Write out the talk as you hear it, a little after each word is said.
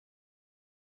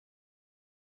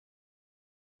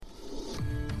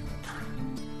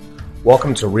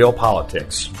Welcome to Real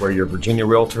Politics, where your Virginia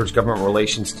Realtors Government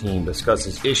Relations team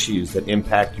discusses issues that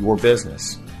impact your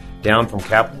business, down from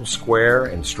Capitol Square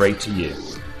and straight to you.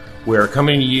 We are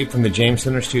coming to you from the James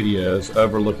Center Studios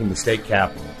overlooking the state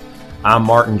capitol. I'm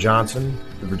Martin Johnson,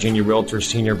 the Virginia Realtors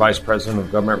Senior Vice President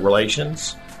of Government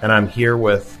Relations, and I'm here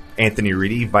with Anthony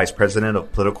Reedy, Vice President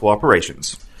of Political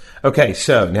Operations. Okay,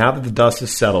 so now that the dust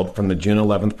has settled from the June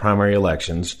 11th primary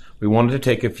elections, we wanted to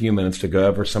take a few minutes to go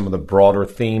over some of the broader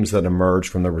themes that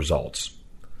emerged from the results.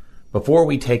 Before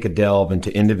we take a delve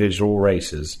into individual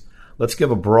races, let's give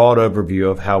a broad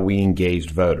overview of how we engaged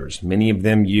voters, many of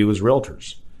them you as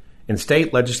realtors. In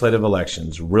state legislative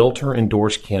elections,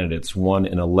 realtor-endorsed candidates won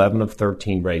in 11 of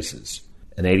 13 races,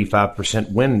 an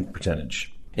 85% win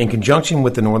percentage. In conjunction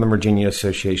with the Northern Virginia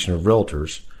Association of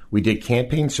Realtors, we did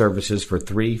campaign services for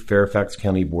 3 Fairfax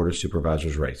County Board of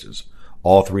Supervisors races.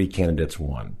 All 3 candidates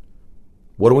won.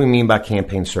 What do we mean by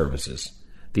campaign services?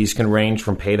 These can range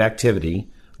from paid activity,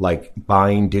 like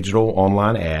buying digital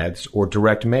online ads or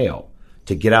direct mail,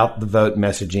 to get out the vote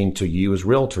messaging to you as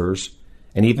realtors,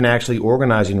 and even actually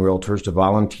organizing realtors to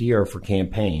volunteer for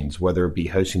campaigns, whether it be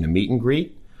hosting a meet and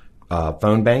greet,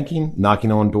 phone banking,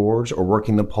 knocking on doors, or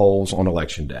working the polls on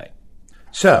Election Day.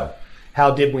 So,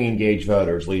 how did we engage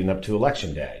voters leading up to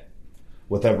Election Day?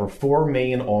 With over 4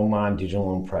 million online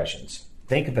digital impressions.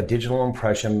 Think of a digital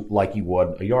impression like you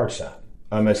would a yard sign.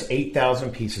 Almost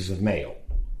 8,000 pieces of mail.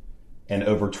 And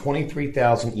over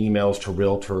 23,000 emails to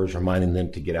realtors reminding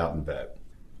them to get out and vote.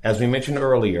 As we mentioned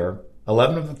earlier,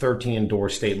 11 of the 13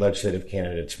 endorsed state legislative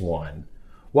candidates won.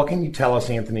 What can you tell us,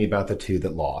 Anthony, about the 2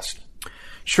 that lost?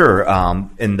 Sure.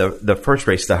 In the first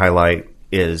race to highlight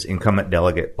is incumbent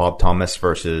delegate Bob Thomas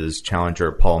versus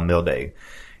challenger Paul Milday.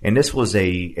 And this was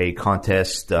a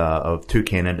contest of 2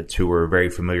 candidates who were very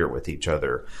familiar with each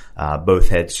other. Both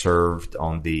had served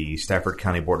on the Stafford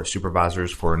County Board of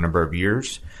Supervisors for a number of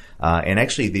years. And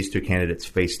actually, these 2 candidates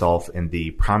faced off in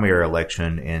the primary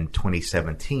election in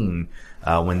 2017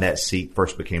 when that seat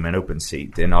first became an open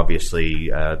seat. And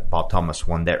obviously, Bob Thomas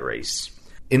won that race.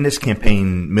 In this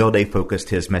campaign, Milday focused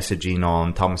his messaging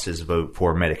on Thomas's vote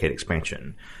for Medicaid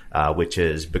expansion, which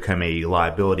has become a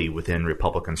liability within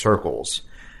Republican circles.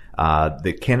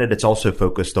 The candidates also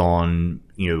focused on,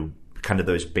 kind of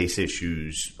those base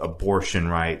issues, abortion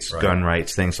rights, right, gun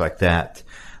rights, things like that.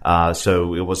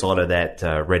 So it was a lot of that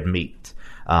red meat.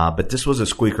 But this was a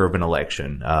squeaker of an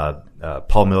election.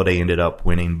 Paul Milday ended up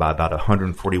winning by about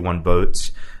 141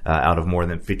 votes out of more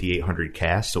than 5,800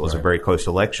 cast. So it was a very close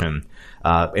election.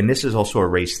 And this is also a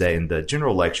race that in the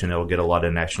general election, it will get a lot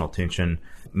of national attention.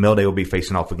 Milday will be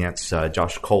facing off against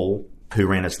Josh Cole, who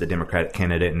ran as the Democratic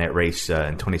candidate in that race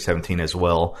in 2017 as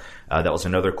well. That was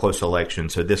another close election.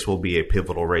 So this will be a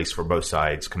pivotal race for both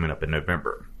sides coming up in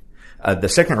November. The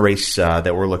second race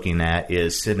that we're looking at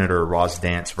is Senator Roz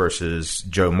Dance versus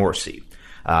Joe Morrissey.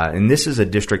 And this is a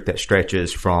district that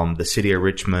stretches from the city of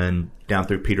Richmond down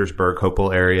through Petersburg,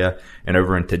 Hopewell area, and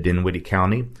over into Dinwiddie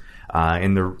County.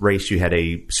 In the race, you had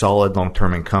a solid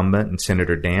long-term incumbent in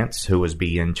Senator Dance, who was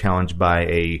being challenged by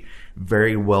a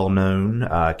very well-known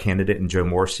candidate in Joe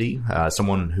Morrissey,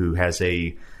 someone who has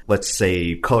a, let's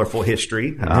say, colorful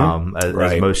history,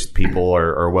 as most people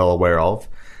are well aware of.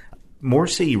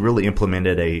 Morrissey really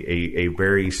implemented a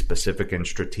very specific and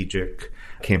strategic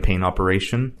campaign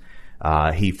operation.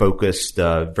 He focused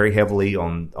very heavily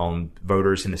on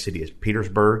voters in the city of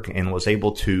Petersburg and was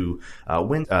able to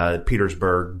win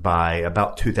Petersburg by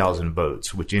about 2,000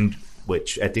 votes,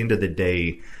 which at the end of the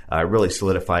day really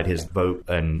solidified his vote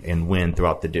and win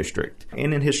throughout the district.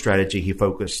 And in his strategy, he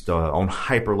focused on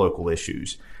hyper-local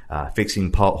issues,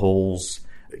 fixing potholes,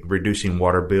 reducing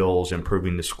water bills,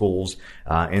 improving the schools,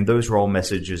 and those were all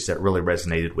messages that really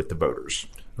resonated with the voters.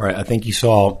 Right. I think you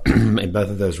saw in both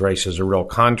of those races a real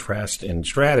contrast in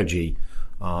strategy.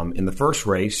 In the first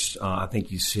race, I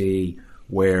think you see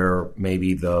where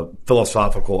maybe the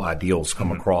philosophical ideals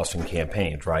come across in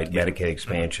campaigns, right? Yeah. Medicaid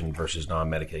expansion versus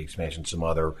non-Medicaid expansion, some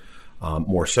other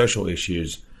more social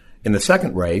issues. In the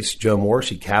second race, Joe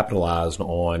Morrissey capitalized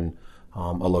on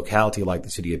a locality like the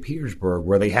city of Petersburg,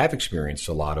 where they have experienced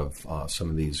a lot of some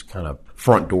of these kind of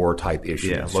front door type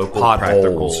issues. Yeah, local,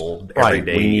 potholes, practical, right?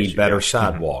 everyday We need issues. better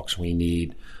sidewalks. We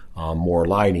need more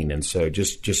lighting, and so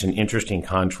just an interesting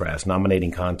contrast.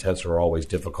 Nominating contests are always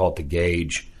difficult to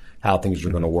gauge how things are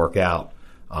going to work out.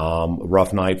 A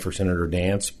rough night for Senator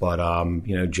Dance, but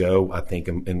Joe, I think,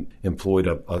 employed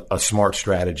a smart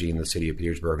strategy in the city of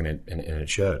Petersburg, and it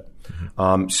showed.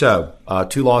 So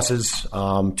 2 losses,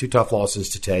 2 tough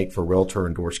losses to take for realtor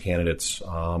endorsed candidates,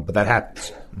 but that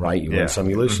happens, right? You win some,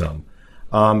 you lose some.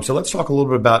 So let's talk a little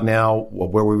bit about now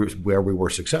where we were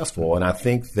successful, and I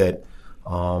think that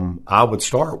I would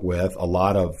start with a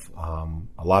lot of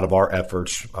our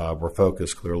efforts were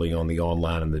focused clearly on the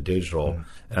online and the digital,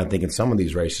 and I think in some of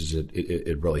these races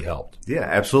it really helped. Yeah,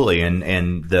 absolutely,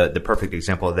 and the perfect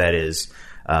example of that is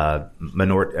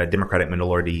Democratic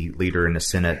Minority Leader in the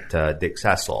Senate, Dick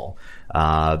Sassol.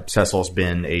 Sassol's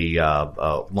been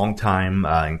a long-time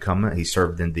incumbent. He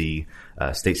served in the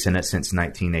state Senate since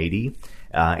 1980,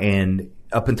 and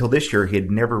up until this year, he had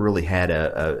never really had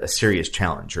a serious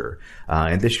challenger.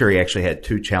 And this year, he actually had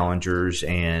two challengers,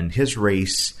 and his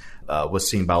race was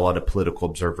seen by a lot of political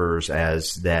observers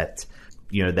as that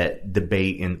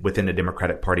debate within the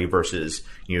Democratic Party versus,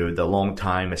 the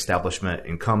longtime establishment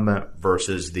incumbent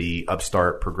versus the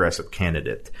upstart progressive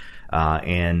candidate.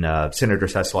 And Senator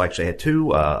Sassol actually had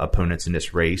two opponents in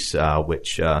this race,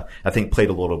 which I think played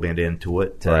a little bit into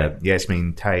it. Right.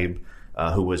 Yasmin Taib,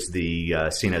 who was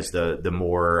seen as the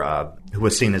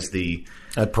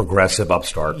progressive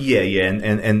upstart.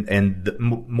 And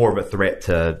more of a threat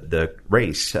to the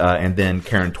race. And then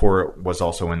Karen Torres was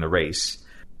also in the race.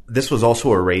 This was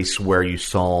also a race where you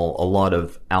saw a lot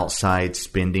of outside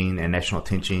spending and national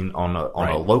attention on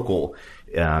a local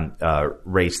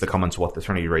race, the Commonwealth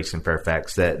Attorney race in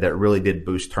Fairfax, that really did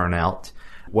boost turnout.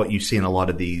 What you see in a lot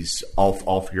of these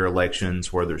off-year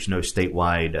elections where there's no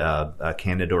statewide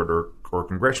candidate or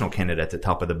congressional candidate at the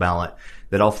top of the ballot,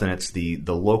 that often it's the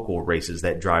local races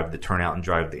that drive the turnout and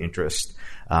drive the interest.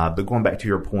 But going back to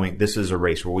your point, this is a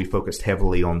race where we focused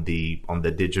heavily on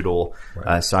the digital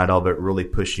side of it, really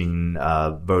pushing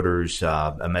voters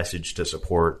a message to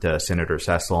support Senator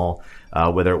Sassol,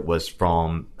 whether it was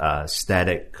from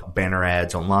static banner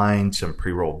ads online, some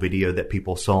pre-roll video that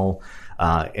people saw.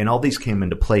 And all these came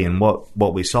into play, and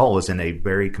what we saw was in a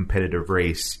very competitive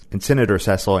race. And Senator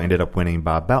Sassol ended up winning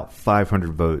by about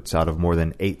 500 votes out of more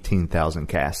than 18,000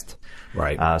 cast.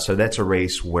 Right. So that's a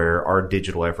race where our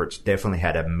digital efforts definitely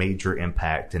had a major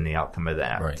impact in the outcome of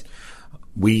that. Right.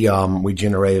 We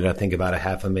generated, I think, about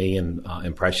 500,000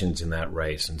 impressions in that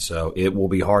race, and so it will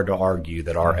be hard to argue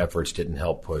that our efforts didn't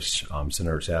help push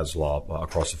Senator Sassol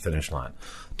across the finish line.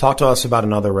 Talk to us about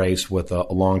another race with a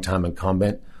longtime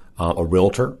incumbent, a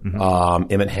realtor,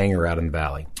 Emmett Hanger out in the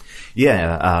Valley.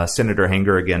 Yeah, Senator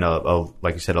Hanger, again,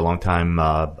 like you said, a longtime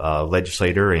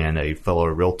legislator and a fellow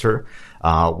realtor,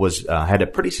 had a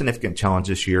pretty significant challenge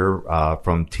this year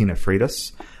from Tina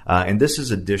Freitas. And this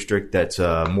is a district that's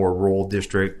a more rural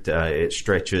district. It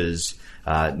stretches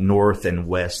north and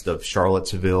west of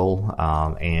Charlottesville.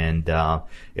 And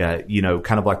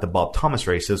kind of like the Bob Thomas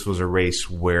race, this was a race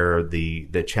where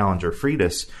the challenger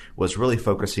Freitas was really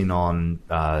focusing on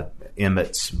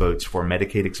Emmett's votes for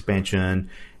Medicaid expansion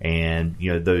and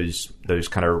those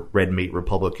kind of red meat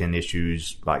Republican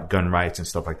issues like gun rights and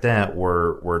stuff like that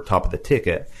were top of the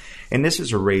ticket. And this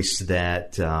is a race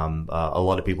that a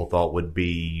lot of people thought would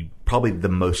be probably the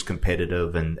most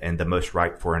competitive and the most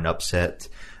ripe for an upset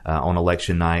on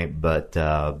election night. But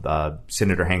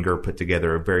Senator Hanger put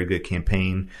together a very good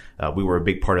campaign. We were a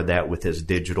big part of that with his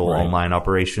digital online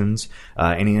operations.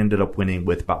 And he ended up winning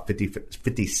with about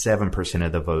 57%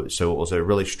 of the vote. So it was a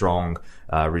really strong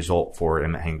result for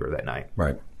Emmett Hanger that night.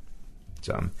 Right.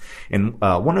 So, and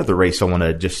one other race I want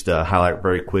to just highlight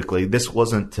very quickly. This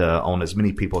wasn't on as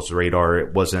many people's radar.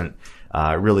 It wasn't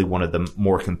really one of the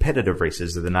more competitive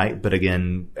races of the night. But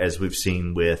again, as we've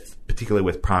seen particularly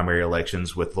with primary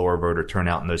elections, with lower voter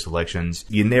turnout in those elections,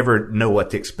 you never know what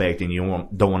to expect, and you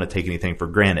don't want to take anything for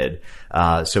granted.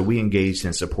 So we engaged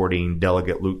in supporting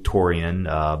Delegate Luke Torian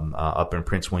up in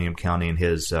Prince William County in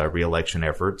his reelection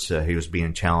efforts. He was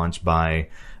being challenged by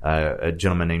a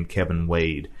gentleman named Kevin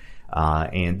Wade.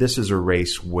 And this is a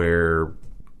race where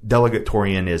Delegate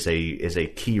Torian is a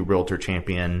key realtor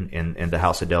champion in the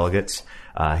House of Delegates.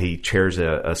 He chairs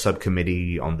a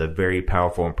subcommittee on the very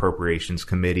powerful Appropriations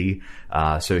Committee.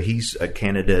 So he's a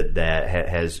candidate that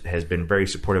has been very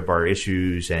supportive of our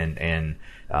issues and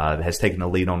has taken the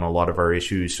lead on a lot of our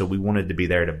issues. So we wanted to be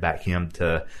there to back him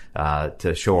to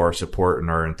show our support and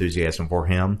our enthusiasm for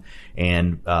him.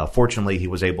 And fortunately, he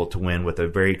was able to win with a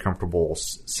very comfortable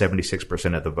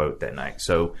 76% of the vote that night.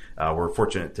 So we're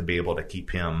fortunate to be able to keep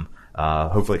him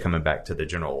hopefully coming back to the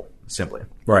General Assembly.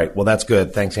 Right. Well, that's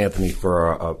good. Thanks, Anthony,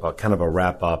 for a kind of a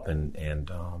wrap up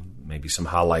and maybe some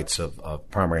highlights of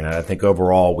primary night. I think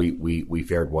overall we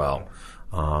fared well.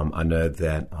 I know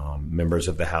that members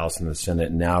of the House and the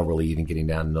Senate now really even getting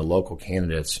down to the local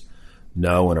candidates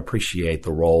know and appreciate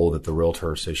the role that the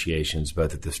realtor associations,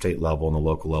 both at the state level and the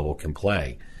local level, can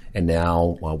play. And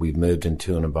now we've moved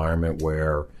into an environment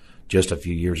where just a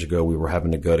few years ago, we were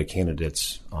having to go to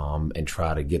candidates and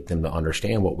try to get them to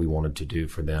understand what we wanted to do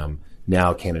for them.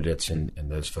 Now candidates and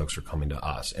those folks are coming to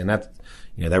us. And that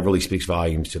really speaks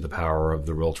volumes to the power of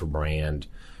the Realtor brand,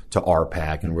 to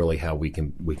RPAC, and really how we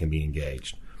can be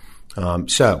engaged.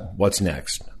 So what's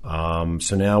next?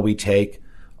 So now we take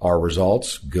our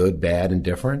results, good, bad, and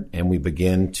different, and we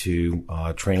begin to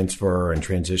transfer and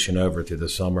transition over through the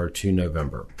summer to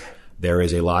November. There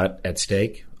is a lot at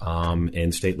stake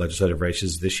in state legislative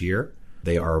races this year.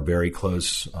 They are very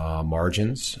close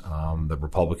margins. The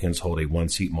Republicans hold a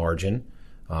 1-seat margin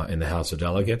in the House of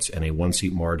Delegates and a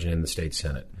 1-seat margin in the state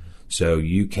Senate. So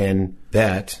you can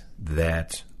bet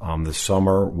that the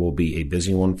summer will be a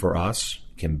busy one for us.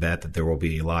 You can bet that there will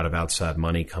be a lot of outside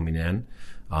money coming in.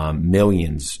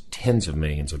 Millions, tens of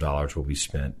millions of dollars will be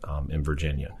spent in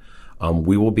Virginia.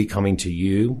 We will be coming to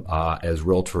you as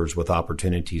realtors with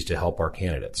opportunities to help our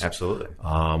candidates. Absolutely.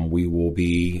 We will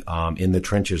be in the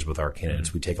trenches with our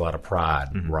candidates. We take a lot of pride,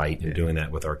 in doing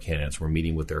that with our candidates. We're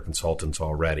meeting with their consultants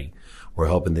already. We're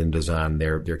helping them design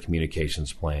their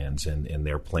communications plans and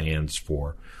their plans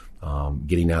for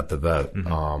getting out the vote.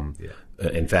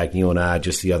 In fact, you and I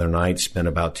just the other night spent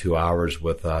about 2 hours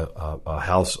with a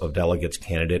House of Delegates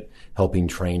candidate helping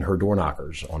train her door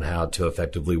knockers on how to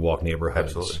effectively walk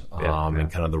neighborhoods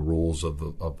and kind of the rules of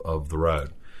the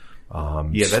road.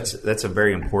 That's a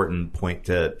very important point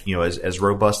to, as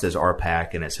robust as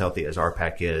RPAC and as healthy as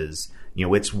RPAC is,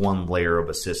 it's one layer of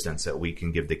assistance that we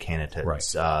can give the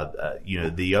candidates.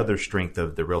 Right. The other strength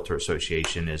of the Realtor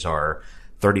Association is our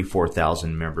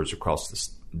 34,000 members across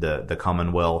the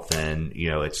Commonwealth, and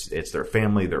it's their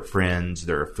family, their friends,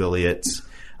 their affiliates,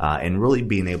 and really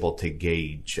being able to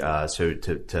gauge. So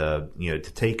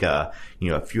to take a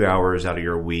few hours out of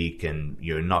your week and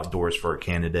knock doors for a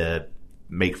candidate,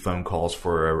 make phone calls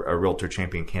for a Realtor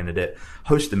Champion candidate,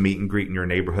 host a meet and greet in your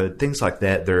neighborhood, things like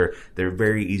that. They're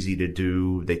very easy to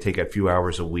do. They take a few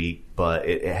hours a week, but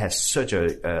it has such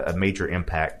a major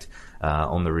impact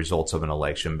on the results of an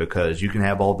election, because you can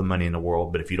have all the money in the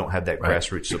world, but if you don't have that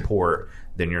grassroots support,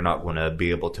 then you're not going to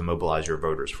be able to mobilize your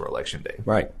voters for Election Day.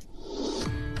 Right.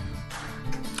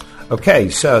 Okay,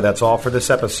 so that's all for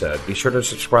this episode. Be sure to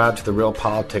subscribe to the Real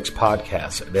Politics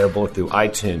Podcast, available through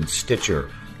iTunes, Stitcher,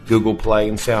 Google Play,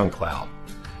 and SoundCloud.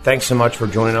 Thanks so much for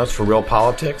joining us for Real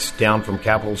Politics, down from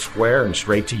Capitol Square and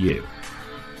straight to you.